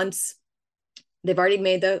once they've already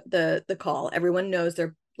made the call, everyone knows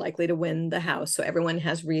they're likely to win the House. So everyone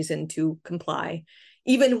has reason to comply.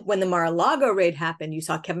 Even when the Mar-a-Lago raid happened, you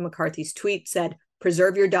saw Kevin McCarthy's tweet said,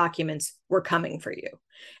 preserve your documents, we're coming for you.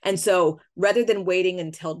 And so rather than waiting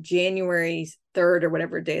until January 3rd or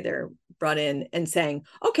whatever day they're brought in and saying,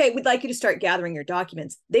 okay, we'd like you to start gathering your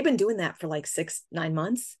documents, they've been doing that for like 6-9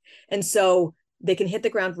 months. And so they can hit the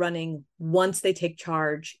ground running once they take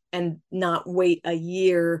charge and not wait a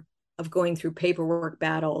year of going through paperwork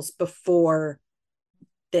battles before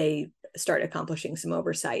they start accomplishing some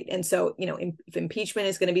oversight. And so, if impeachment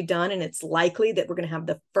is going to be done, and it's likely that we're going to have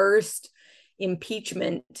the first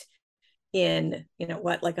impeachment in,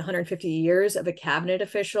 like 150 years of a cabinet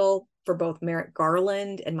official for both Merrick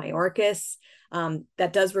Garland and Mayorkas,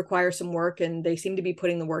 that does require some work, and they seem to be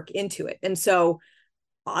putting the work into it. And so,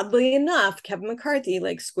 oddly enough, Kevin McCarthy,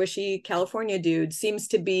 like squishy California dude, seems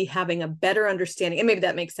to be having a better understanding, and maybe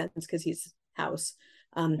that makes sense because he's House,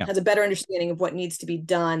 has a better understanding of what needs to be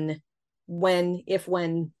done when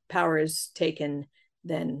power is taken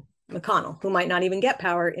than McConnell, who might not even get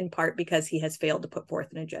power in part because he has failed to put forth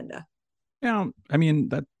an agenda. Yeah, I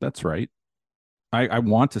mean, that's right. I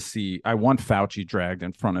want Fauci dragged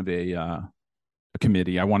in front of a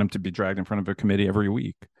committee. I want him to be dragged in front of a committee every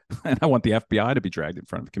week. And I want the FBI to be dragged in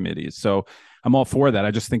front of committees. So I'm all for that.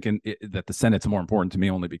 I just think that the Senate's more important to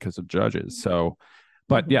me only because of judges. So,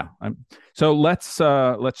 but yeah, so let's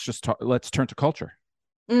just talk. Let's turn to culture.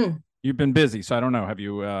 You've been busy, so I don't know. Have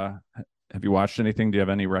you watched anything? Do you have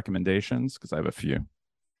any recommendations? Because I have a few.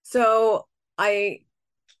 So I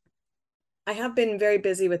have been very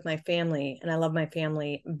busy with my family, and I love my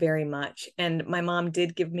family very much. And my mom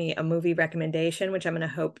did give me a movie recommendation, which I'm going to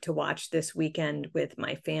hope to watch this weekend with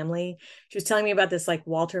my family. She was telling me about this like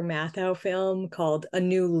Walter Matthau film called A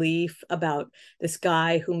New Leaf, about this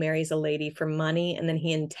guy who marries a lady for money, and then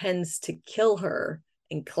he intends to kill her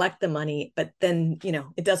and collect the money, but then,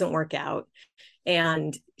 it doesn't work out.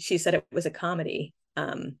 And she said it was a comedy.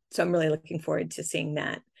 So I'm really looking forward to seeing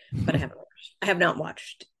that, but I have not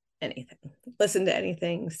watched anything, listened to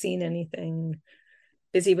anything, seen anything,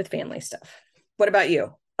 busy with family stuff. What about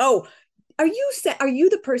you? Oh, are you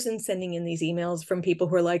the person sending in these emails from people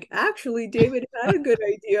who are like, actually, David had a good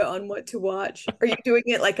idea on what to watch? Are you doing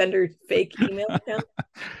it like under fake email accounts?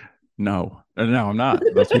 No, I'm not.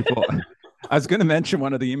 Those people. I was going to mention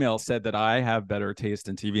one of the emails said that I have better taste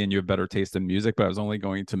in TV and you have better taste in music, but I was only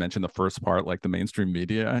going to mention the first part, like the mainstream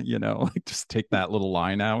media, like just take that little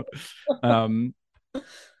line out.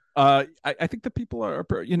 I think that people are,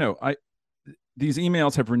 these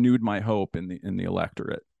emails have renewed my hope in the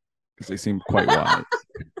electorate because they seem quite wise.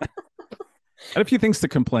 I have a few things to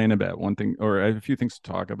complain about. One thing, or I have a few things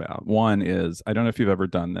to talk about. One is, I don't know if you've ever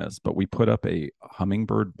done this, but we put up a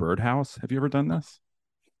hummingbird birdhouse. Have you ever done this?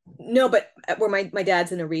 No, but where my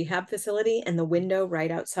dad's in a rehab facility, and the window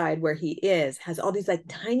right outside where he is has all these like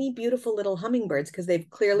tiny, beautiful little hummingbirds because they've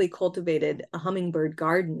clearly cultivated a hummingbird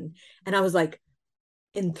garden. And I was like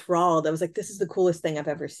enthralled. I was like, this is the coolest thing I've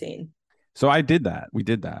ever seen. So I did that. We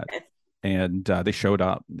did that. Okay. And they showed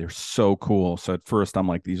up. They're so cool. So at first I'm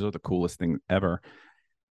like, these are the coolest things ever.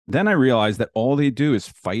 Then I realized that all they do is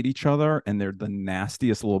fight each other, and they're the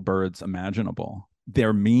nastiest little birds imaginable.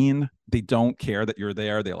 They're mean. They don't care that you're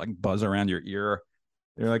there. They like buzz around your ear.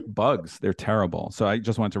 They're like bugs. They're terrible. So I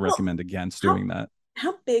just want to recommend against doing that.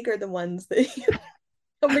 How big are the ones that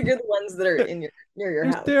how big are the ones that are near your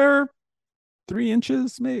house? They're 3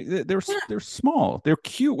 inches, maybe. They're small. They're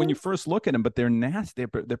cute when you first look at them, but they're nasty.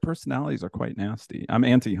 Their personalities are quite nasty. I'm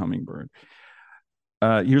anti-hummingbird.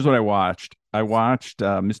 Here's what I watched. I watched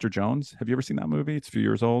Mr. Jones. Have you ever seen that movie? It's a few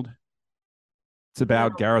years old. It's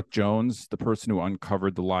about Gareth Jones, the person who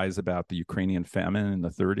uncovered the lies about the Ukrainian famine in the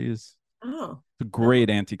 30s. Oh. It's a great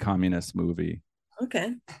anti-communist movie.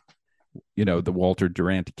 Okay. The Walter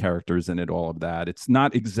Durant characters in it, all of that. It's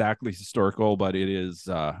not exactly historical, but it is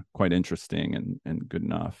quite interesting and good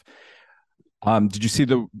enough. Did you see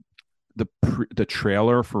the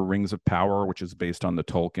trailer for Rings of Power, which is based on the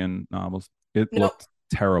Tolkien novels? It looked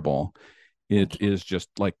terrible. It is just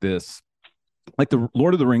like this, like the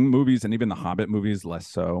Lord of the Ring movies and even the Hobbit movies, less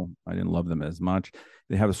so. I didn't love them as much.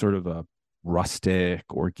 They have a sort of a rustic,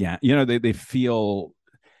 organic, they feel,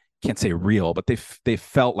 can't say real, but they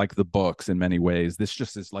felt like the books in many ways. This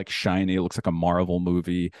just is like shiny. It looks like a Marvel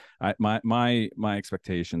movie. My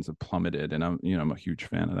expectations have plummeted, and I'm a huge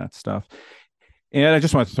fan of that stuff. And I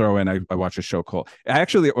just want to throw in, I watched a show called,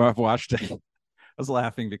 I've watched it. I was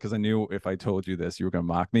laughing because I knew if I told you this, you were going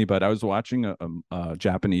to mock me, but I was watching a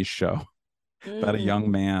Japanese show about a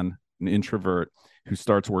young man, an introvert, who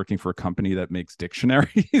starts working for a company that makes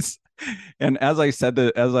dictionaries. And as I said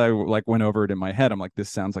that, as I went over it in my head, I'm like, this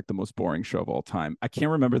sounds like the most boring show of all time. I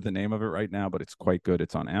can't remember the name of it right now, but it's quite good.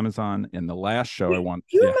 It's on Amazon. And the last show Do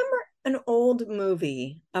you remember an old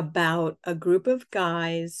movie about a group of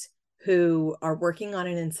guys who are working on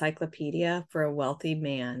an encyclopedia for a wealthy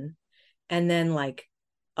man, and then like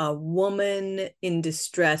a woman in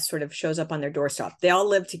distress sort of shows up on their doorstep? They all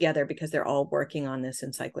live together because they're all working on this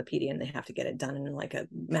encyclopedia, and they have to get it done in like a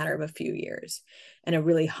matter of a few years. And a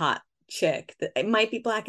really hot chick that it might be black